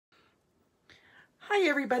Hi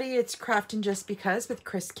everybody, it's Craftin Just Because with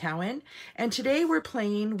Cowan, and today we're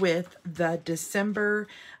playing with the December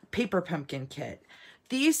Paper Pumpkin Kit.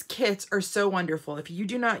 These kits are so wonderful. If you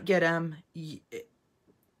do not get them,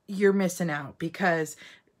 you're missing out because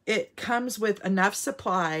it comes with enough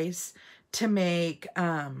supplies to make,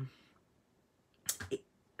 I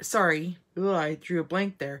drew a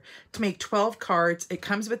blank there. To make 12 cards. It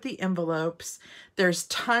comes with the envelopes. There's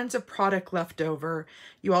tons of product left over.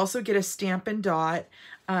 You also get a stamp and dot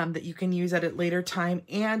that you can use at a later time,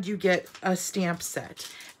 and you get a stamp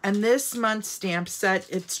set. And this month's stamp set,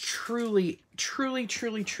 it's truly, truly,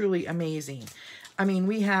 truly, truly amazing. I mean,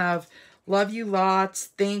 we have love you lots,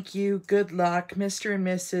 thank you, good luck, Mr. and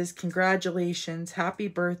Mrs., congratulations, happy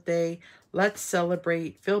birthday, let's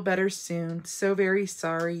celebrate, feel better soon, so very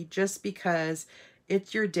sorry, just because,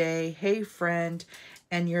 it's your day, hey friend,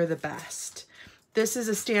 and you're the best. This is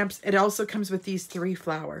a stamp. It also comes with these 3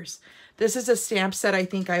 flowers. This is a stamp set I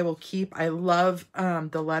think I will keep. I love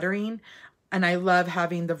the lettering, and I love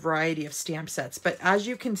having the variety of stamp sets. But as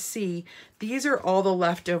you can see, these are all the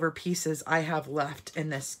leftover pieces I have left in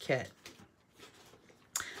this kit.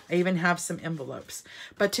 I even have some envelopes.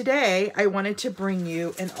 But today I wanted to bring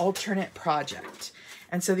you an alternate project.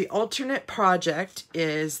 And so the alternate project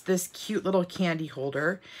is this cute little candy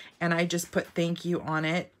holder, and I just put thank you on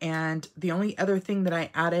it. And the only other thing that I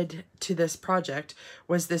added to this project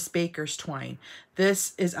was this baker's twine.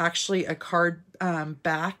 This is actually a card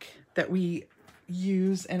back that we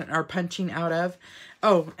use and are punching out of.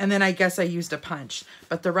 Oh, and then I guess I used a punch,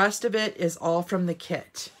 but the rest of it is all from the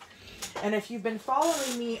kit. And if you've been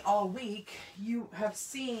following me all week, you have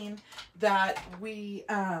seen that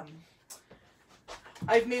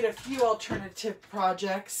I've made a few alternative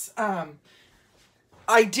projects.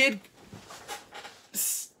 I did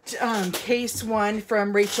case one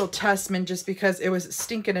from Rachel Tessman just because it was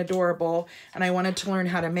stinking adorable and I wanted to learn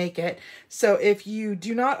how to make it. So if you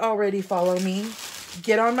do not already follow me,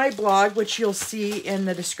 get on my blog, which you'll see in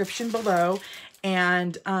the description below,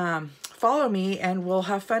 and follow me and we'll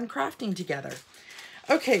have fun crafting together.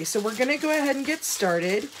 Okay, so we're gonna go ahead and get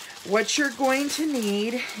started. What you're going to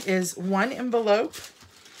need is 1 envelope.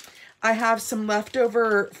 I have some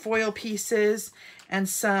leftover foil pieces and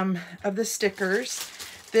some of the stickers.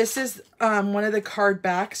 This is one of the card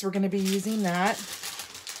backs. We're gonna be using that.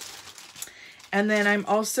 And then I'm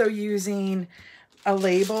also using a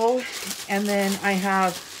label, and then I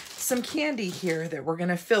have some candy here that we're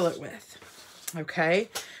gonna fill it with, okay?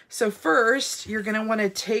 So first, you're gonna wanna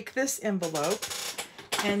take this envelope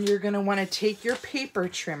and you're gonna wanna take your paper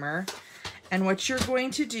trimmer, and what you're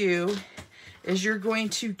going to do is you're going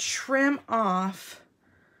to trim off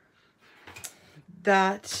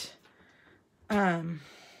that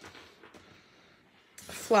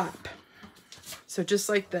flap. So just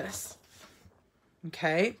like this,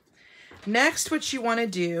 okay? Next, what you wanna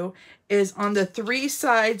do is on the 3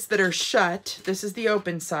 sides that are shut, this is the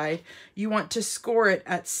open side, you want to score it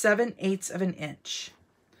at 7/8 of an inch.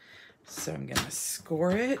 So I'm gonna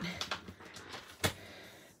score it,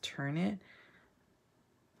 turn it,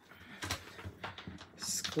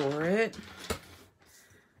 score it,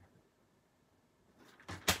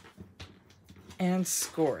 and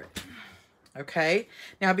score it. Okay,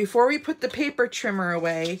 now before we put the paper trimmer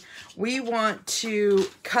away, we want to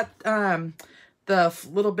cut the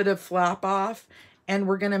little bit of flap off, and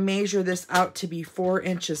we're gonna measure this out to be 4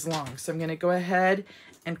 inches long. So I'm gonna go ahead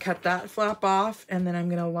and cut that flap off, and then I'm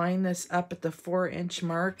gonna line this up at the 4-inch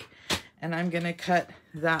mark, and I'm gonna cut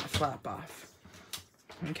that flap off.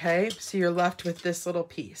 Okay, so you're left with this little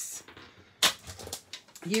piece.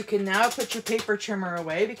 You can now put your paper trimmer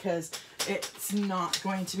away because it's not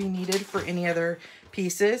going to be needed for any other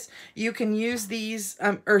pieces. You can use these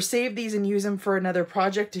or save these and use them for another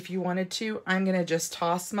project if you wanted to. I'm gonna just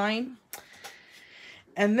toss mine.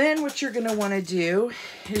 And then what you're gonna wanna do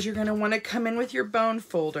is you're gonna wanna come in with your bone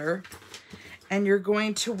folder, and you're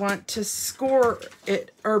going to want to score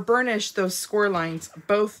it or burnish those score lines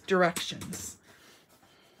both directions.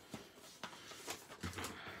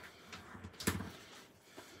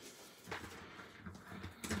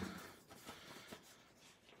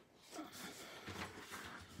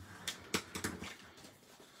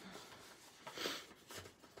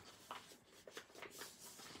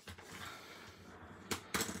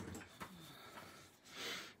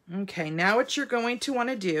 Okay, now what you're going to want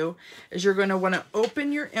to do is you're going to want to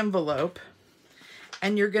open your envelope,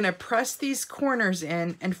 and you're going to press these corners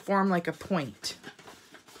in and form like a point.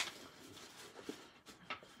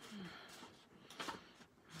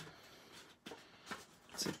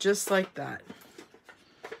 So just like that.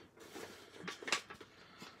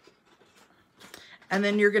 and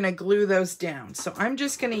then you're gonna glue those down. So I'm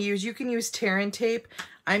just gonna use, you can use tear and tape.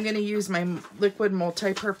 I'm gonna use my liquid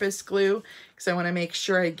multi-purpose glue because I wanna make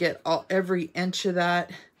sure I get every inch of that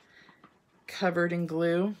covered in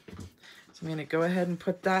glue. So I'm gonna go ahead and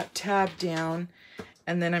put that tab down,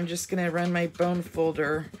 and then I'm just gonna run my bone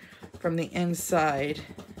folder from the inside.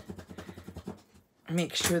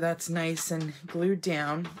 Make sure that's nice and glued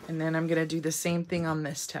down, and then I'm gonna do the same thing on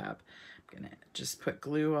this tab. I'm gonna just put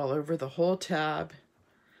glue all over the whole tab.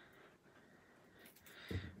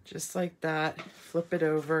 Just like that, flip it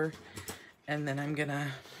over, and then I'm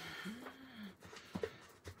gonna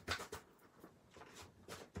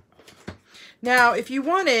now, if you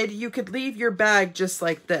wanted, you could leave your bag just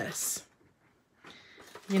like this.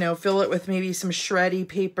 You know, fill it with maybe some shreddy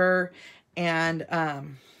paper and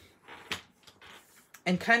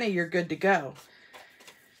kind of you're good to go.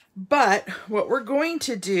 But what we're going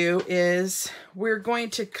to do is we're going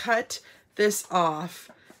to cut this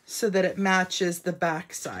off so that it matches the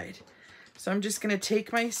back side. So I'm just going to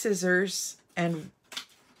take my scissors and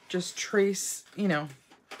just trace, you know,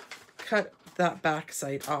 cut that back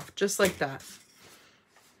side off just like that.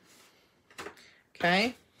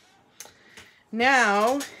 Okay.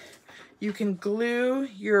 Now you can glue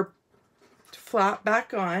your flap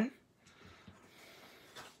back on.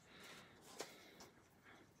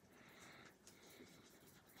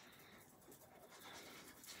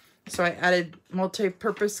 So I added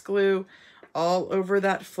multi-purpose glue all over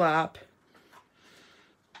that flap.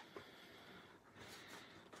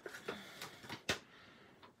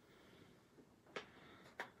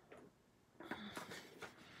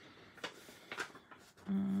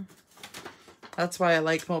 That's why I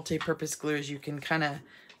like multi-purpose glue, is you can kind of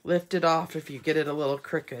lift it off if you get it a little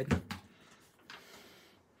crooked.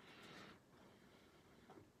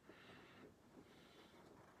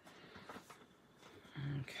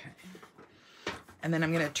 And then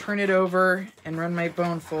I'm going to turn it over and run my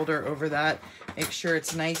bone folder over that. Make sure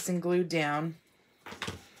it's nice and glued down.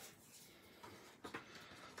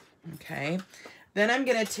 Okay. Then I'm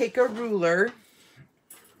going to take a ruler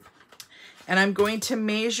and I'm going to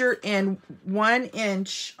measure in 1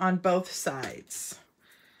 inch on both sides.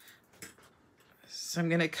 So I'm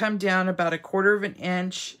going to come down about 1/4 of an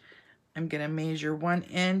inch. I'm going to measure 1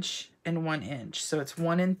 inch and 1 inch. So it's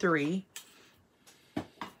 1 3.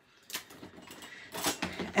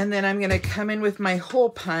 And then I'm going to come in with my hole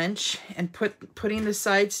punch and putting the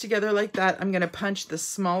sides together like that. I'm going to punch the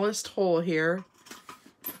smallest hole here.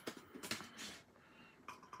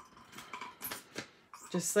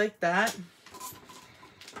 Just like that.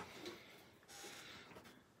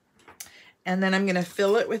 And then I'm going to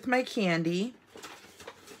fill it with my candy.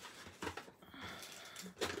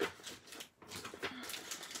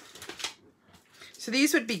 So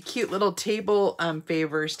these would be cute little table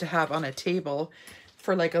favors to have on a table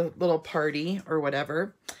for like a little party or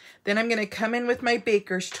whatever. Then I'm going to come in with my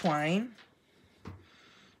baker's twine.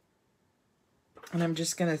 And I'm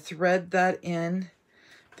just going to thread that in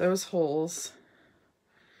those holes.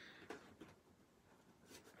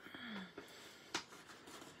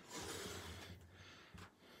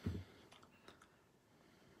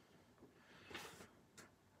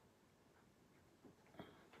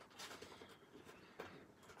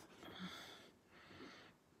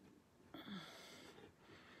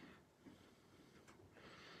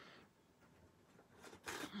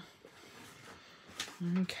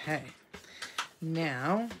 Okay,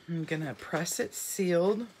 now I'm gonna press it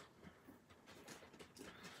sealed.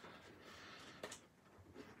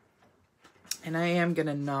 And I am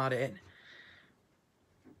gonna knot it.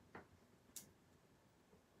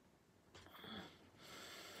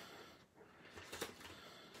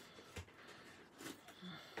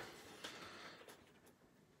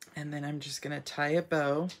 And then I'm just gonna tie a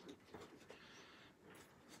bow.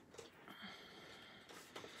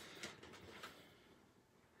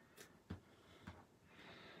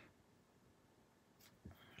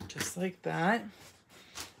 Just like that.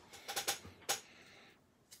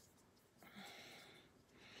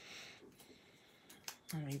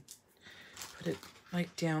 Let me put it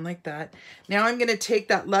like down like that. Now I'm going to take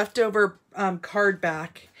that leftover card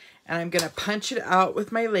back and I'm going to punch it out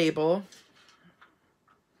with my label.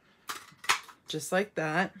 Just like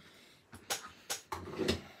that.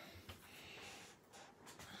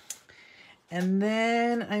 And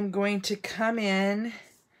then I'm going to come in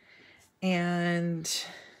and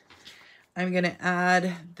I'm going to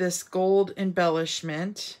add this gold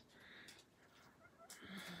embellishment.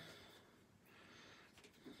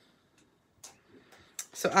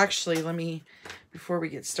 So actually, let me, before we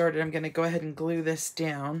get started, I'm going to go ahead and glue this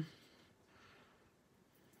down.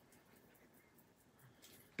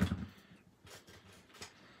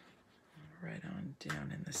 on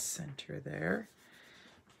down in the center there.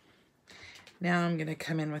 Now I'm going to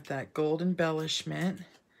come in with that gold embellishment.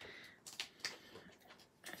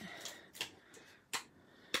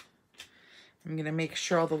 I'm going to make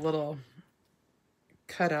sure all the little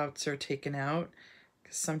cutouts are taken out,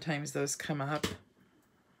 because sometimes those come up.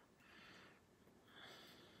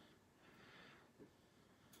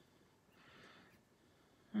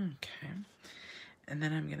 Okay. And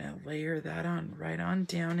then I'm going to layer that on right on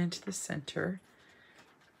down into the center.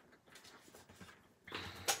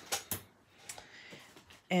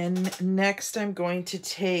 And next I'm going to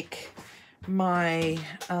take my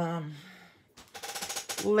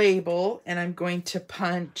label and I'm going to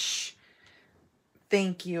punch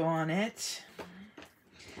 "Thank You" on it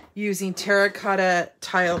using terracotta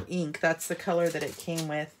tile ink. That's the color that it came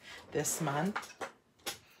with this month.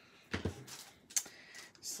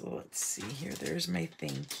 So let's see here. There's my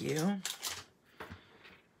 "Thank You."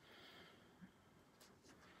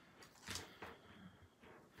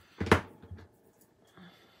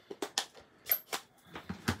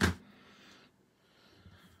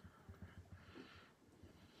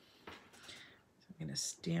 I'm going to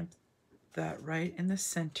stamp that right in the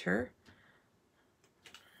center,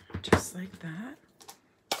 just like that.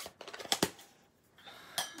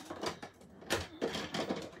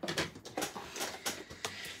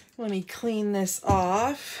 Let me clean this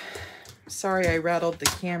off. Sorry, I rattled the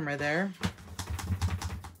camera there.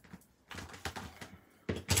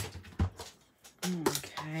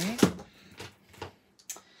 Okay.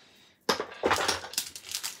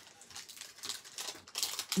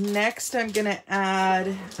 Next, I'm going to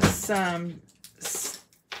add some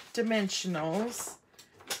dimensionals.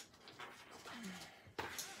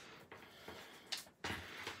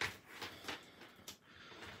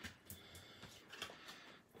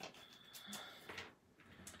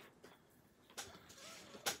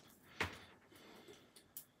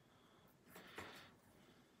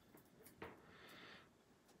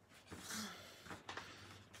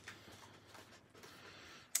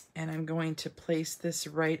 And I'm going to place this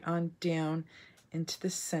right on down into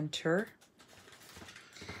the center.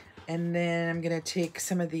 And then I'm going to take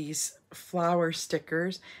some of these flower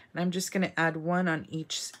stickers and I'm just going to add one on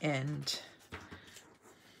each end.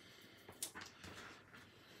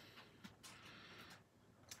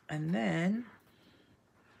 And then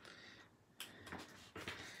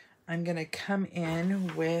I'm going to come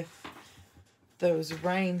in with those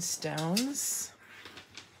rhinestones.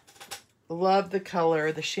 Love the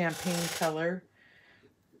color, the champagne color.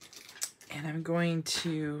 And I'm going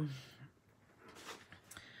to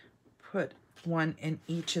put one in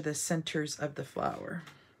each of the centers of the flower.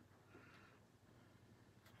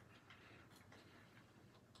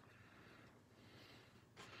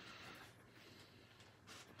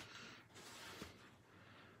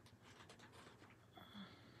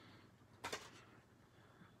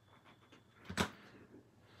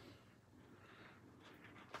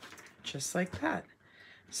 Just like that.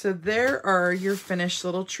 So there are your finished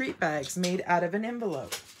little treat bags made out of an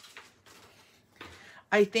envelope.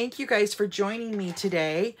 I thank you guys for joining me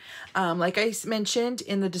today. Like I mentioned,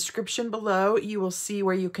 in the description below, you will see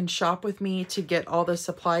where you can shop with me to get all the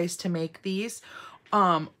supplies to make these.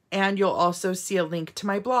 And you'll also see a link to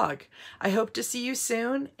my blog. I hope to see you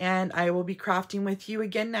soon, and I will be crafting with you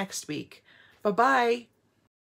again next week. Bye-bye.